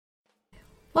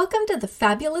Welcome to the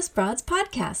Fabulous Broads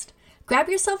podcast. Grab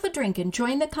yourself a drink and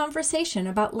join the conversation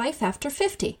about life after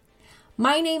 50.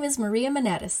 My name is Maria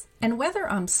Manetis, and whether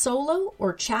I'm solo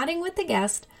or chatting with a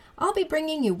guest, I'll be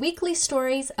bringing you weekly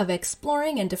stories of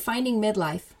exploring and defining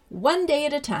midlife, one day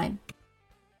at a time.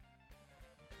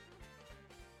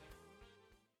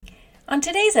 On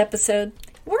today's episode,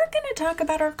 we're going to talk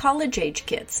about our college-age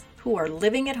kids who are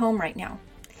living at home right now.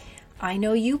 I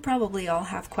know you probably all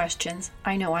have questions.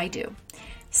 I know I do.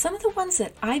 Some of the ones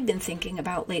that I've been thinking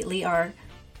about lately are,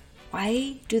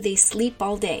 why do they sleep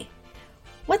all day?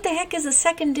 What the heck is a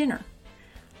second dinner?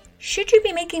 Should you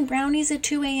be making brownies at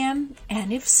 2 a.m.?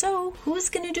 And if so, who's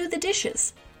going to do the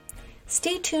dishes?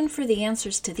 Stay tuned for the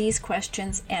answers to these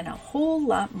questions and a whole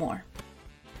lot more.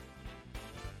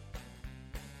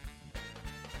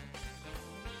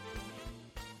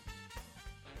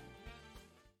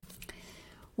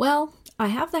 Well, I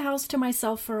have the house to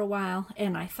myself for a while,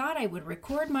 and I thought I would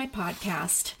record my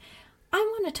podcast. I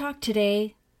want to talk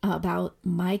today about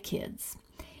my kids.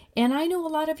 And I know a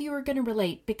lot of you are going to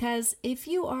relate, because if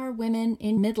you are women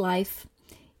in midlife,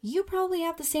 you probably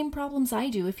have the same problems I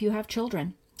do if you have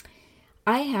children.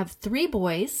 I have 3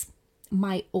 boys.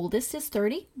 My oldest is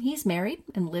 30. He's married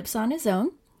and lives on his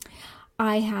own.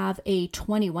 I have a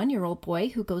 21-year-old boy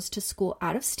who goes to school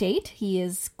out of state. He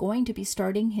is going to be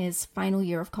starting his final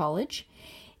year of college.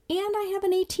 And I have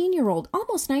an 18-year-old,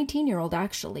 almost 19-year-old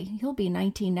actually. He'll be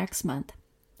 19 next month.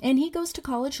 And he goes to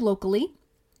college locally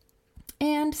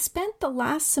and spent the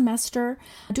last semester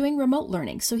doing remote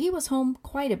learning. So he was home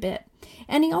quite a bit.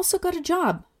 And he also got a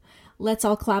job. Let's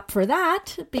all clap for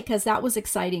that, because that was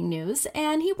exciting news.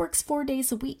 And he works 4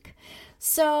 days a week.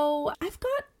 So I've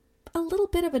got a little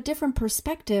bit of a different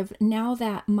perspective now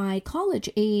that my college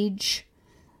age,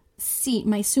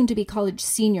 my soon-to-be college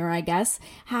senior, I guess,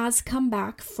 has come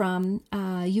back from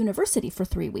university for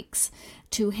 3 weeks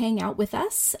to hang out with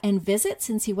us and visit,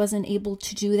 since he wasn't able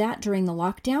to do that during the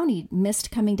lockdown. He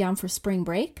missed coming down for spring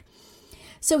break.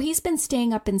 So he's been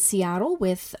staying up in Seattle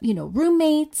with,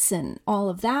 roommates and all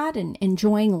of that, and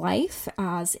enjoying life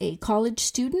as a college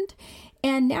student.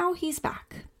 And now he's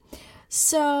back.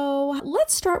 So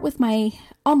let's start with my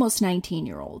almost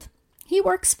 19-year-old. He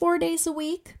works 4 days a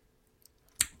week.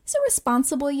 He's a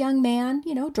responsible young man,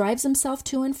 drives himself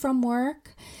to and from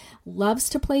work, loves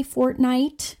to play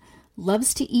Fortnite,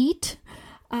 loves to eat.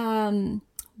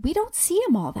 We don't see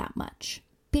him all that much,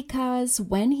 because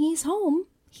when he's home,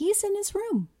 he's in his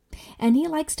room, and he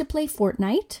likes to play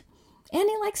Fortnite, and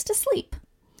he likes to sleep.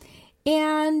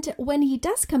 And when he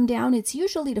does come down, it's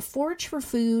usually to forage for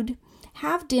food,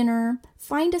 have dinner,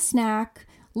 find a snack,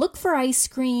 look for ice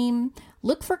cream,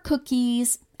 look for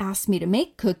cookies, ask me to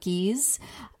make cookies,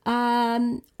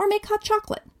 or make hot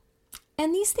chocolate.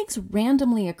 And these things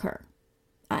randomly occur.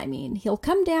 I mean, he'll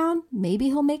come down, maybe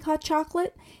he'll make hot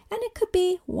chocolate, and it could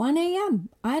be 1 a.m.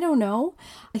 I don't know.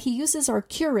 He uses our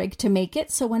Keurig to make it,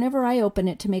 so whenever I open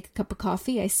it to make a cup of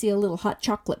coffee, I see a little hot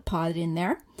chocolate pod in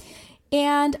there.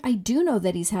 And I do know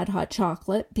that he's had hot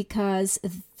chocolate, because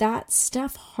that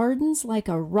stuff hardens like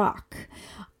a rock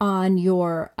on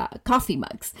your coffee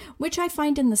mugs, which I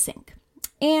find in the sink,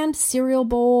 and cereal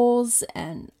bowls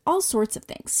and all sorts of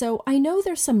things. So I know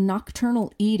there's some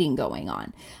nocturnal eating going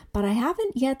on, but I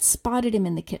haven't yet spotted him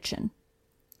in the kitchen,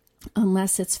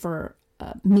 unless it's for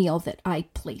a meal that I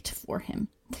plate for him.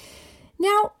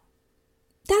 Now,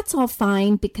 that's all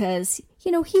fine, because,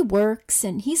 he works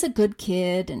and he's a good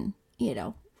kid, and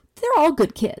they're all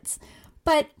good kids.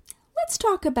 But let's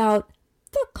talk about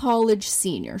the college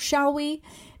senior, shall we?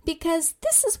 Because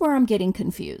this is where I'm getting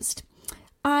confused.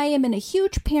 I am in a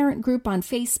huge parent group on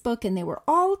Facebook, and they were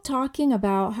all talking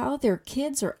about how their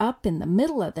kids are up in the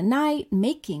middle of the night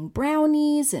making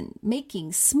brownies and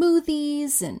making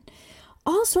smoothies and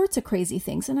all sorts of crazy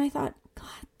things. And I thought,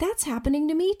 God, that's happening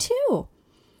to me too.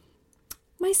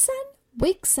 My son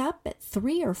wakes up at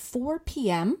 3 or 4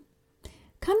 p.m.,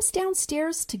 comes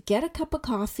downstairs to get a cup of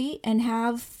coffee and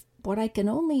have what I can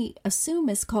only assume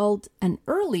is called an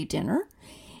early dinner,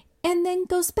 and then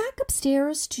goes back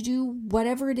upstairs to do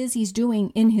whatever it is he's doing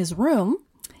in his room.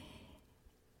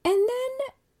 And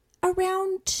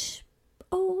then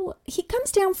he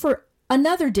comes down for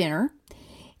another dinner,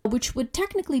 which would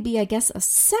technically be, I guess, a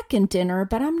second dinner,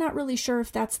 but I'm not really sure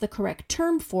if that's the correct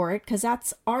term for it, because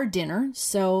that's our dinner.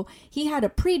 So he had a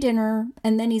pre-dinner,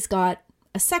 and then he's got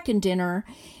a second dinner,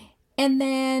 and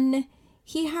then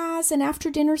he has an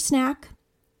after-dinner snack.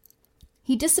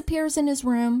 He disappears in his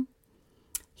room.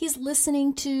 He's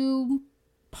listening to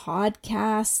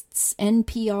podcasts,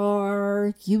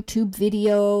 NPR, YouTube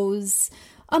videos,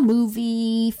 a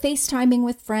movie, FaceTiming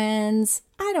with friends.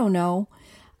 I don't know.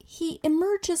 He he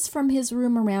emerges from his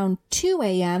room around 2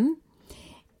 a.m.,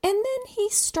 and then he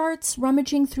starts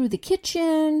rummaging through the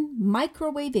kitchen,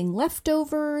 microwaving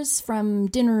leftovers from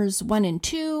dinners 1 and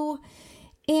 2,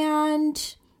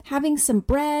 and having some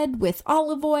bread with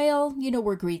olive oil. You know,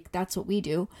 we're Greek, that's what we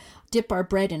do. Dip our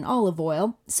bread in olive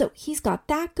oil. So he's got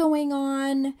that going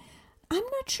on. I'm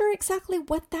not sure exactly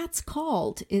what that's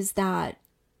called. Is that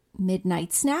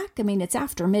midnight snack? I mean, it's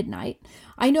after midnight.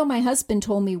 I know my husband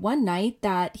told me one night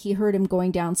that he heard him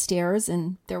going downstairs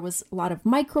and there was a lot of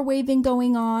microwaving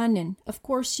going on. And of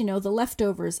course, you know, the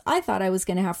leftovers I thought I was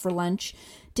going to have for lunch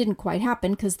didn't quite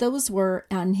happen because those were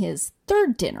on his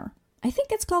third dinner. I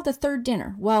think it's called a third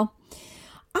dinner. Well,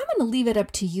 I'm going to leave it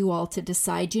up to you all to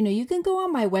decide. You know, you can go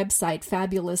on my website,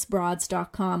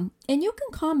 fabulousbroads.com, and you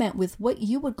can comment with what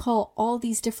you would call all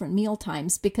these different meal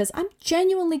times, because I'm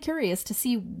genuinely curious to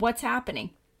see what's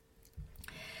happening.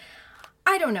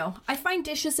 I don't know. I find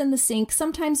dishes in the sink.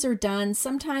 Sometimes they're done.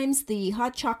 Sometimes the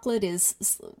hot chocolate is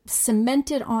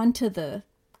cemented onto the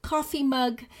coffee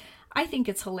mug. I think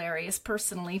it's hilarious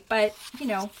personally, but you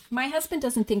know, my husband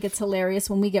doesn't think it's hilarious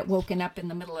when we get woken up in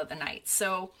the middle of the night.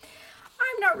 So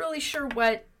I'm not really sure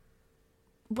what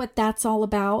that's all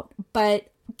about,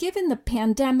 but given the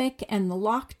pandemic and the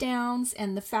lockdowns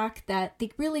and the fact that they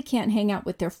really can't hang out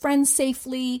with their friends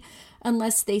safely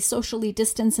unless they socially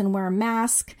distance and wear a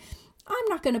mask, I'm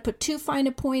not going to put too fine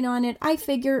a point on it. I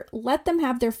figure let them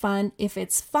have their fun. If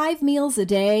it's 5 meals a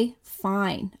day,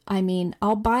 fine. I mean,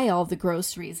 I'll buy all the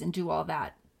groceries and do all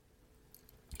that.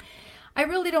 I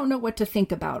really don't know what to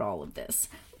think about all of this,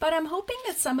 but I'm hoping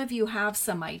that some of you have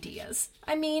some ideas.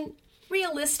 I mean,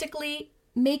 realistically,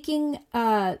 making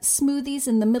smoothies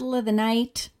in the middle of the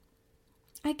night,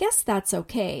 I guess that's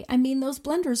okay. I mean, those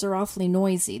blenders are awfully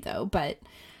noisy though, but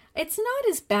it's not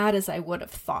as bad as I would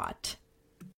have thought.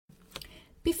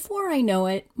 Before I know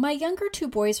it, my younger 2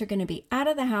 boys are going to be out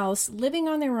of the house, living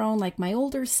on their own like my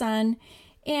older son,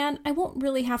 and I won't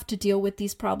really have to deal with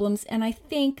these problems, and I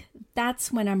think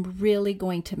that's when I'm really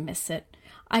going to miss it.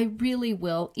 I really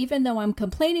will. Even though I'm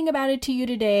complaining about it to you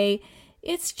today,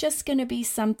 it's just going to be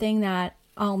something that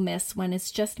I'll miss when it's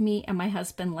just me and my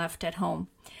husband left at home.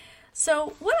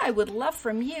 So what I would love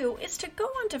from you is to go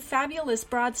on to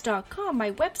fabulousbroads.com,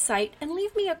 my website, and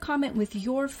leave me a comment with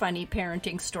your funny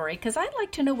parenting story, because I'd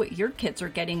like to know what your kids are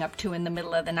getting up to in the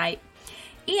middle of the night.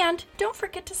 And don't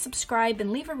forget to subscribe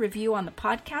and leave a review on the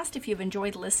podcast if you've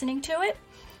enjoyed listening to it.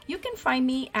 You can find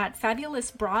me at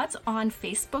Fabulous Broads on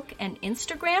Facebook and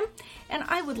Instagram, and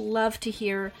I would love to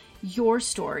hear your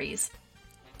stories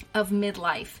of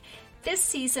midlife. This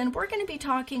season, we're going to be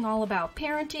talking all about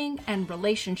parenting and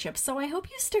relationships, so I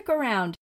hope you stick around.